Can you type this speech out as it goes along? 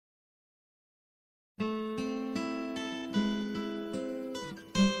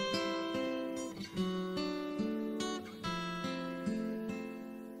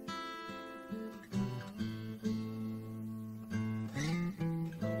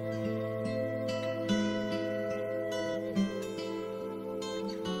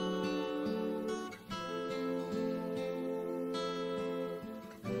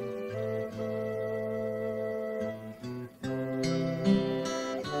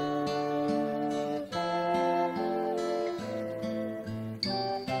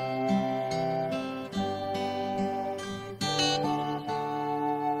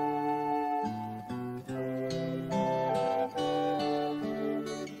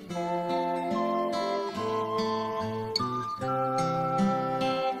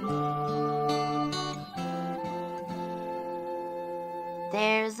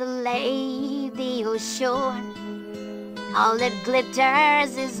shore. All that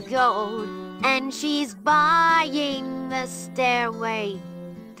glitters is gold, and she's buying the stairway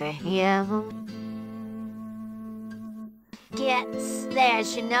to heaven. Gets there,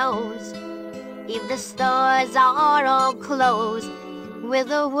 she knows, if the stores are all closed,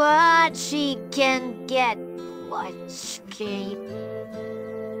 with a word she can get what she came.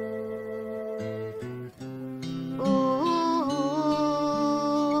 Ooh,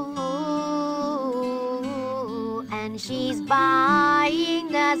 and she's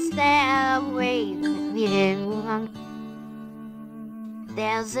buying the stairway to heaven.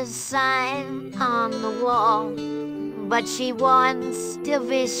 There's a sign on the wall, but she wants to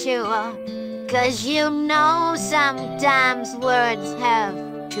be sure, 'cause you know sometimes words have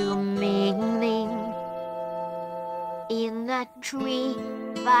two meanings. In a tree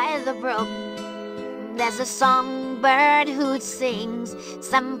by the brook, there's a songbird who sings.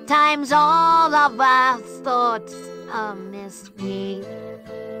 Sometimes all of our thoughts are misgiven.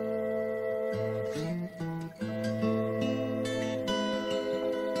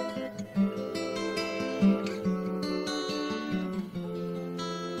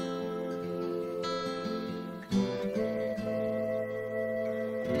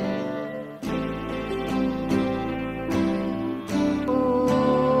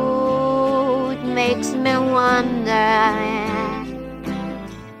 Makes me wonder.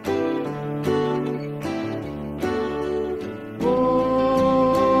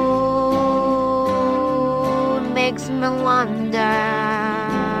 Ooh, makes me wonder.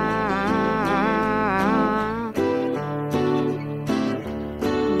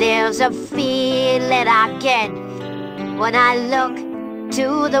 There's a feeling I get when I look to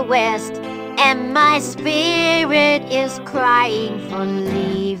the west, and my spirit is crying for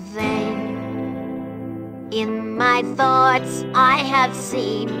leaving. In my thoughts I have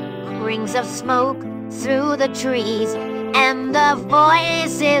seen rings of smoke through the trees, and the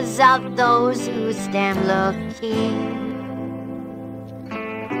voices of those who stand looking.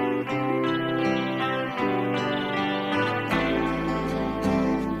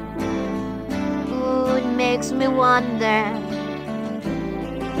 Ooh, it makes me wonder.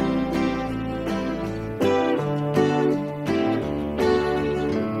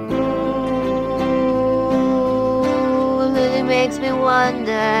 Makes me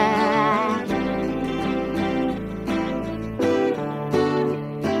wonder.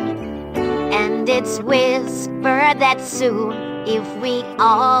 And it's whispered that soon, if we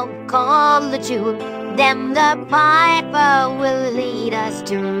all call the tune, then the piper will lead us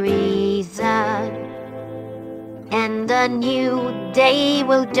to reason, and a new day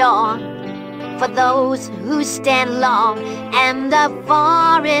will dawn for those who stand long, and the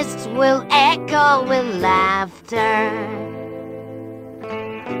forests will echo with laughter.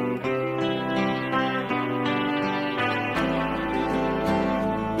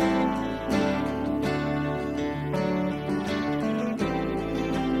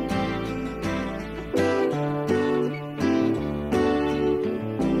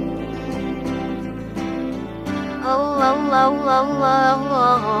 Oh, oh, oh, oh,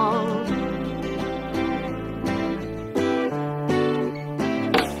 oh, oh.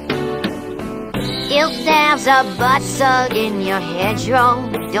 If there's a buttercup in your hedgerow,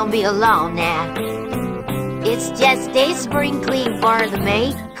 don't be alone now. It's just a sprinkling for the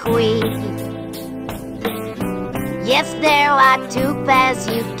May Queen. Yes, there are two paths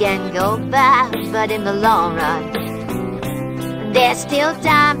you can go by, but in the long run, there's still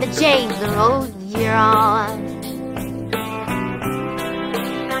time to change the road you're on.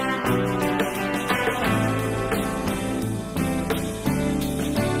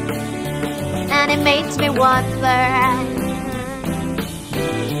 And it makes me wonder.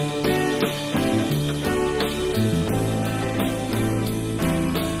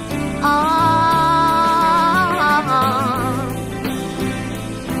 Oh,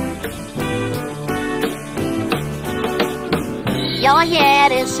 your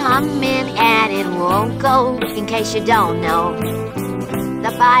head is humming and it won't go. In case you don't know,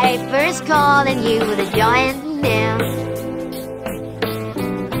 the piper's calling you to join them.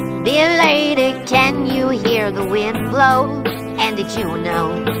 Dear lady, can you hear the wind blow? And did you know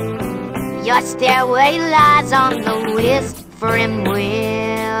your stairway lies on the whispering wind?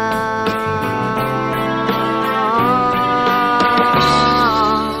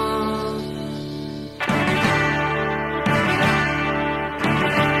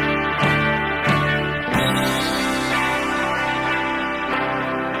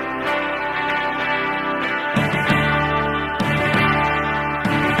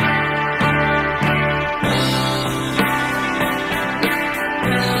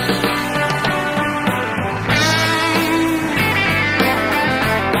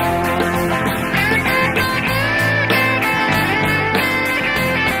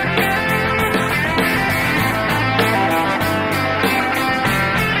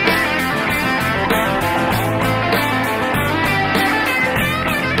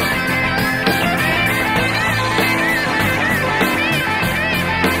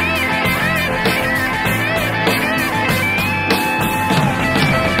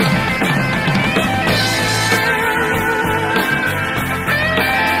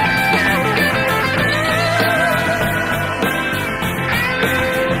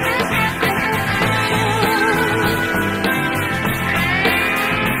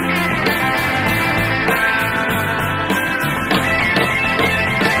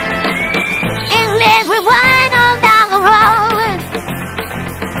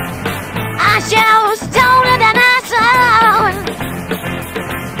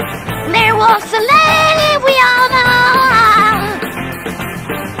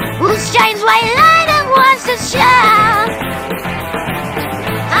 shines white light and wants to shout.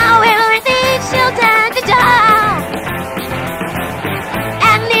 However, things still turn to down.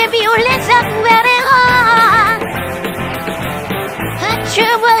 And if you listen very hard, the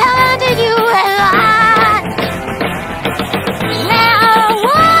truth will